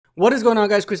What is going on,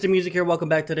 guys? KrysticMusic here. Welcome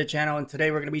back to the channel, and today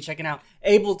we're going to be checking out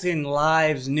Ableton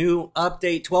Live's new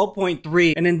update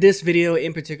 12.3. And in this video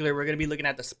in particular, we're going to be looking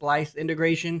at the Splice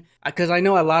integration, because I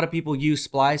know a lot of people use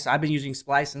Splice. I've been using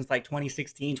Splice since like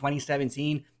 2016,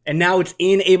 2017, and now it's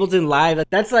in Ableton Live.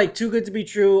 That's like too good to be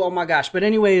true. Oh my gosh. But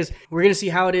anyways, we're going to see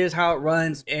how it is, how it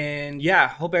runs, and yeah,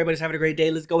 hope everybody's having a great day.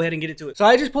 Let's go ahead and get into it. So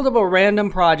I just pulled up a random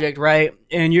project, right?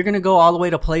 And you're going to go all the way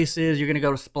to places. You're going to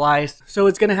go to Splice. So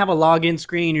it's going to have a login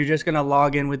screen. You're just going to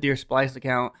log in with your Splice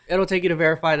account. It'll take you to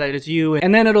verify that it's you,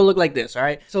 and then it'll look like this. All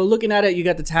right. So looking at it, you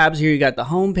got the tabs here. You got the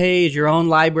home page, your own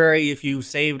library if you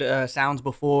saved sounds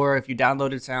before, if you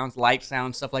downloaded sounds, liked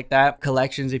sounds, stuff like that.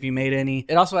 Collections if you made any.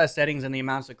 It also has settings and the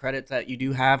amounts of credits that you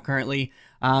do have currently.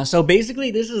 So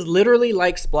basically, this is literally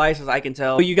like Splice, as I can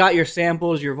tell. You got your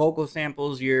samples, your vocal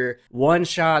samples, your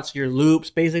one-shots, your loops,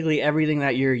 basically everything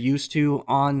that you're used to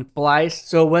on Splice.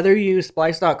 So whether you use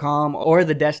Splice.com or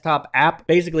the desktop app,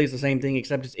 basically it's the same thing,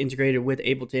 except it's integrated with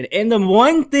Ableton. And the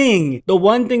one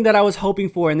thing that I was hoping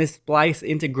for in this Splice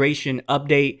integration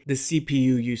update, the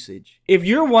CPU usage. If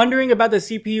you're wondering about the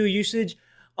CPU usage,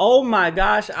 oh my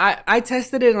gosh, I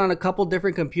tested it on a couple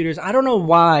different computers. I don't know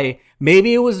why.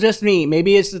 Maybe it was just me.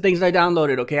 Maybe it's the things I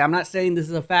downloaded, okay? I'm not saying this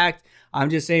is a fact.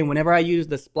 I'm just saying whenever I use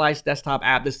the Splice desktop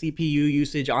app, the CPU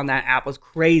usage on that app was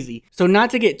crazy. So not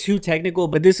to get too technical,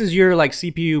 but this is your like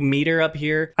CPU meter up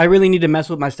here. I really need to mess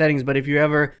with my settings, but if you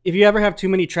ever have too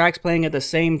many tracks playing at the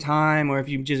same time, or if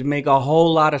you just make a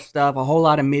whole lot of stuff, a whole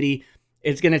lot of MIDI,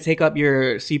 it's going to take up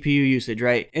your CPU usage,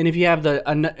 right? And if you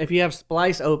have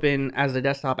Splice open as the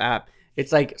desktop app,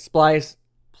 it's like Splice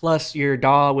plus your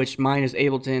DAW, which mine is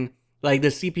Ableton. Like the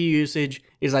CPU usage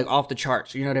is like off the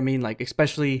charts. You know what I mean? Like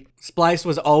especially Splice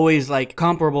was always like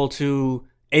comparable to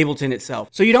Ableton itself.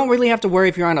 So you don't really have to worry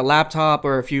if you're on a laptop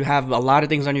or if you have a lot of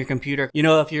things on your computer. You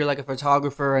know, if you're like a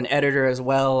photographer, an editor, as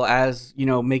well as, you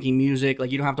know, making music,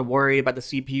 like you don't have to worry about the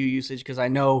CPU usage, because I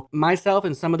know myself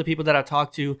and some of the people that I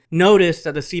talked to noticed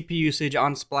that the CPU usage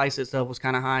on Splice itself was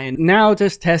kind of high. And now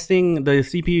just testing the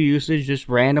CPU usage just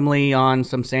randomly on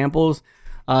some samples.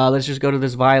 Let's just go to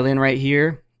this violin right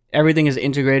here. Everything is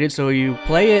integrated, so you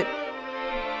play it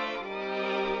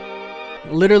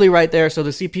literally right there. So the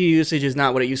CPU usage is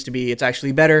not what it used to be. It's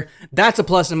actually better. That's a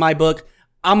plus in my book.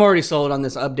 I'm already sold on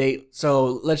this update,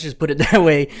 so let's just put it that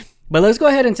way. But let's go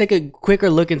ahead and take a quicker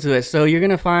look into it. So you're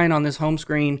going to find on this home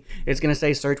screen, it's going to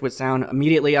say search with sound.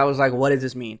 Immediately I was like, what does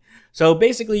this mean? So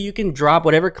basically you can drop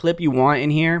whatever clip you want in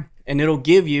here, and it'll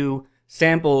give you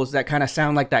samples that kind of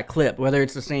sound like that clip, whether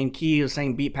it's the same key, the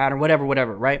same beat pattern, whatever,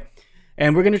 right?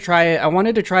 And we're going to try it. I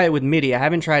wanted to try it with MIDI. I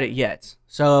haven't tried it yet.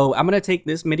 So I'm going to take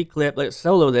this MIDI clip, let's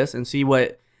solo this, and see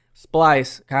what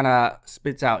Splice kind of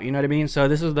spits out. You know what I mean? So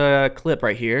this is the clip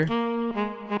right here.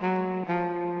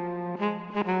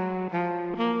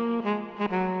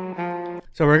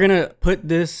 So we're going to put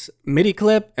this MIDI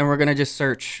clip and we're going to just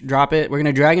search, drop it. We're going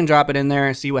to drag and drop it in there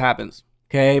and see what happens.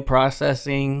 Okay,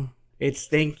 processing. It's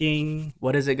thinking.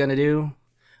 What is it going to do?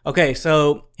 Okay,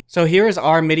 so here is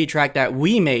our MIDI track that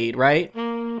we made, right?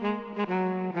 And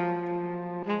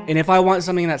if I want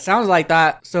something that sounds like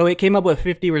that, so it came up with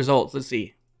 50 results. Let's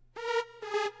see.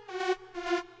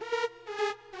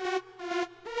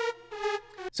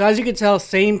 So as you can tell,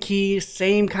 same key,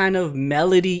 same kind of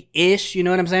melody-ish, you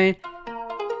know what I'm saying?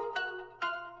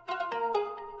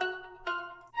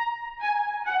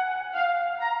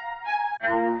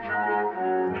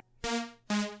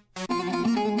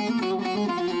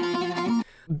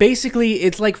 Basically,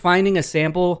 it's like finding a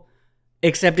sample,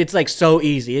 except it's like so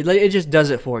easy. It just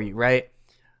does it for you, right?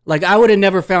 Like I would have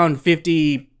never found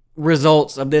 50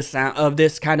 results of this sound, of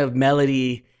this kind of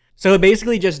melody. So it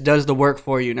basically just does the work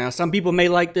for you. Now, some people may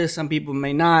like this, some people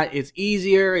may not. It's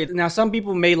easier. Now, some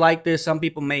people may like this, some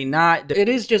people may not. It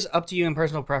is just up to you and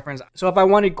personal preference. So if I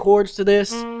wanted chords to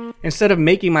this, instead of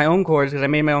making my own chords, because I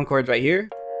made my own chords right here,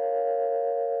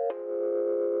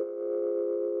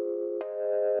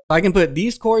 I can put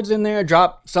these chords in there,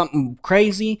 drop something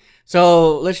crazy.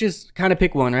 So let's just kind of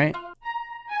pick one, right?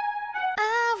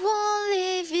 I won't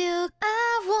leave you.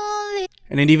 I won't leave.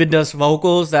 And it even does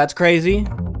vocals. That's crazy.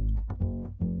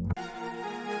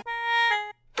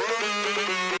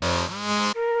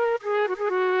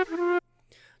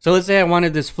 So let's say I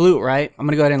wanted this flute, right? I'm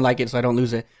going to go ahead and like it so I don't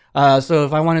lose it. So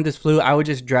if I wanted this flute, I would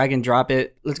just drag and drop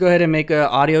it. Let's go ahead and make an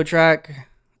audio track.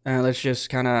 Let's just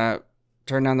kind of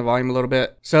turn down the volume a little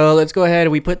bit. So let's go ahead.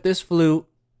 We put this flute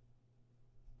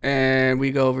and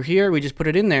we go over here. We just put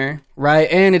it in there, right?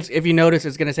 And it's, if you notice,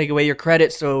 it's going to take away your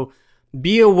credits. So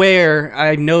be aware.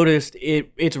 I've noticed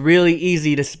it's really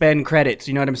easy to spend credits.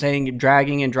 You know what I'm saying?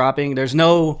 Dragging and dropping. There's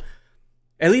no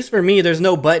At least for me, there's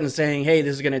no button saying, hey,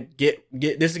 this is gonna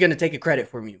this is gonna take a credit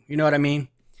from you. You know what I mean?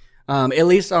 At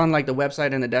least on like the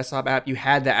website and the desktop app, you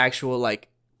had the actual like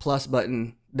plus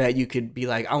button that you could be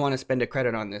like, I want to spend a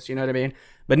credit on this. You know what I mean?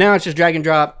 But now it's just drag and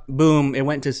drop. Boom. It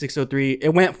went to 603.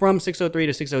 It went from 603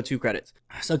 to 602 credits.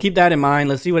 So keep that in mind.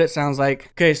 Let's see what it sounds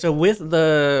like. Okay. So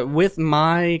with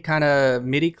my kind of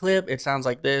MIDI clip, it sounds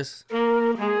like this.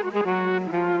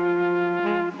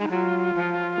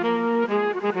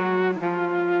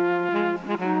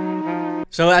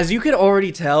 So as you could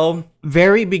already tell,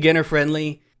 very beginner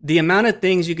friendly. The amount of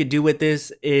things you could do with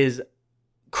this is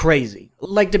crazy.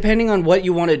 Like depending on what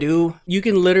you want to do, you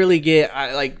can literally get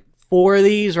like 4 of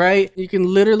these, right? You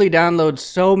can literally download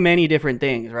so many different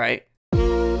things, right?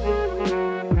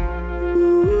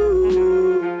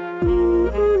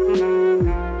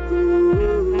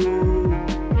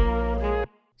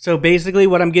 So basically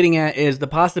what I'm getting at is the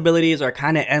possibilities are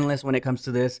kind of endless when it comes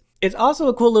to this. It's also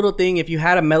a cool little thing if you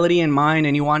had a melody in mind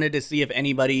and you wanted to see if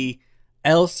anybody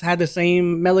else had the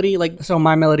same melody. Like, so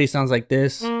my melody sounds like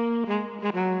this. It's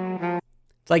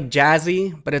like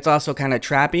jazzy, but it's also kind of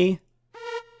trappy.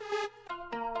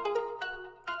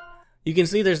 You can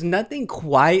see there's nothing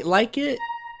quite like it.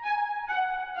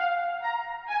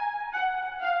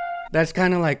 That's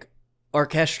kind of like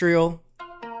orchestral.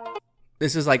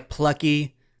 This is like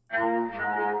plucky.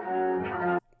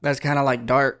 That's kind of like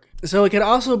dark. So it could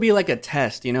also be like a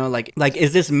test, you know, like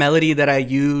is this melody that I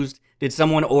used, did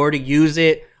someone already use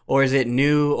it, or is it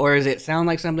new, or does it sound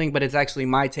like something but it's actually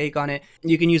my take on it?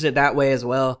 You can use it that way as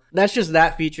well. That's just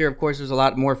that feature. Of course, there's a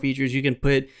lot more features. You can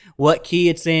put what key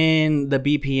it's in, the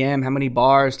BPM, how many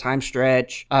bars, time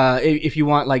stretch, if you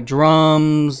want like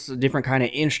drums, different kind of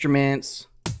instruments.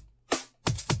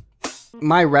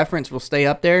 My reference will stay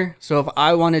up there. So if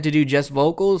I wanted to do just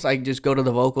vocals, I just go to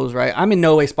the vocals, right? I'm in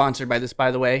no way sponsored by this, by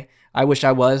the way. I wish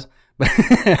I was.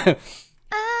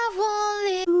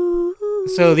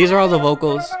 So these are all the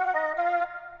vocals.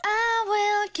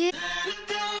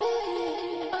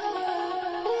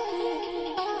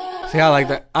 See, I like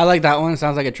that. I like that one. It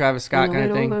sounds like a Travis Scott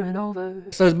kind of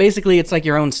thing. So it's basically, it's like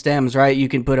your own stems, right? You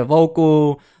can put a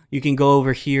vocal. You can go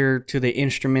over here to the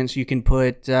instruments. You can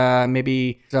put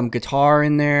maybe some guitar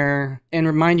in there. And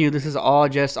remind you, this is all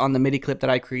just on the MIDI clip that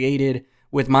I created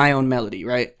with my own melody,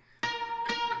 right?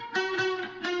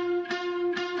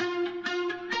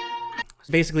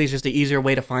 So basically, it's just an easier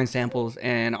way to find samples.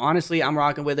 And honestly, I'm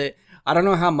rocking with it. I don't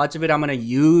know how much of it I'm going to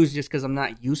use just because I'm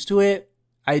not used to it.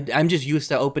 I'm just used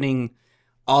to opening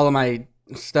all of my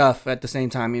stuff at the same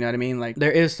time, you know what I mean? Like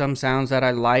there is some sounds that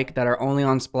I like that are only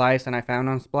on Splice and I found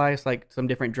on Splice, like some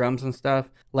different drums and stuff.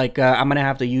 Like I'm gonna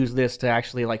have to use this to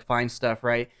actually like find stuff,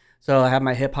 right? So I have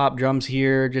my hip hop drums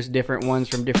here, just different ones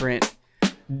from different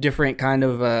kind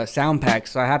of sound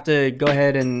packs. So I have to go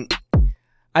ahead and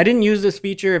I didn't use this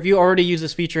feature. If you already use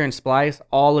this feature in Splice,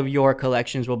 all of your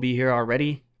collections will be here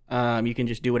already. You can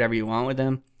just do whatever you want with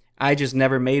them. I just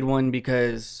never made one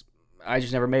because I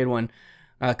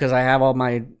have all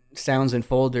my sounds in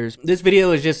folders. This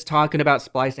video is just talking about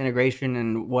Splice integration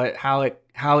and how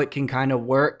it can kind of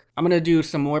work. I'm gonna do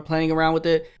some more playing around with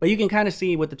it, but you can kind of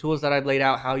see with the tools that I've laid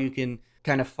out how you can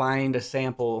kind of find a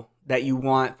sample that you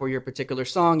want for your particular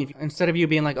song. Instead of you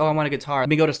being like, oh, I want a guitar, let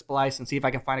me go to Splice and see if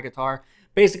I can find a guitar.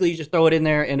 Basically, you just throw it in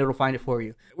there and it'll find it for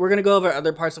you. We're gonna go over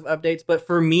other parts of updates, but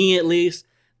for me at least,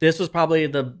 this was probably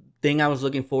the thing I was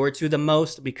looking forward to the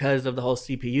most because of the whole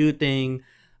CPU thing.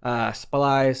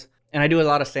 Splice, and I do a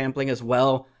lot of sampling as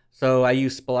well, so I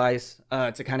use Splice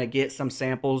to kind of get some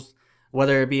samples,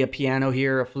 whether it be a piano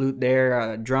here, a flute there,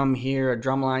 a drum here, a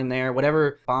drum line there,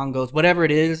 whatever, bongos, whatever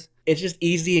it is. It's just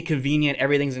easy and convenient.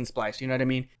 Everything's in Splice, you know what I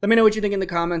mean? Let me know what you think in the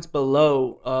comments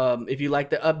below. If you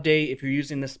like the update, if you're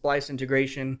using the Splice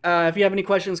integration, if you have any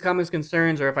questions, comments,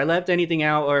 concerns, or if I left anything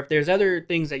out, or if there's other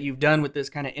things that you've done with this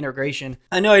kind of integration.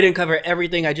 I know I didn't cover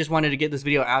everything. I just wanted to get this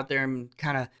video out there and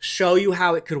kind of show you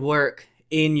how it could work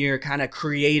in your kind of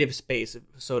creative space,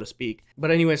 so to speak.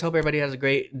 But anyways, hope everybody has a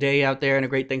great day out there and a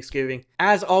great Thanksgiving.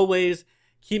 As always,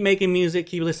 keep making music,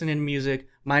 keep listening to music.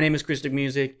 My name is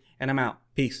KrysticMusic, and I'm out.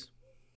 Peace.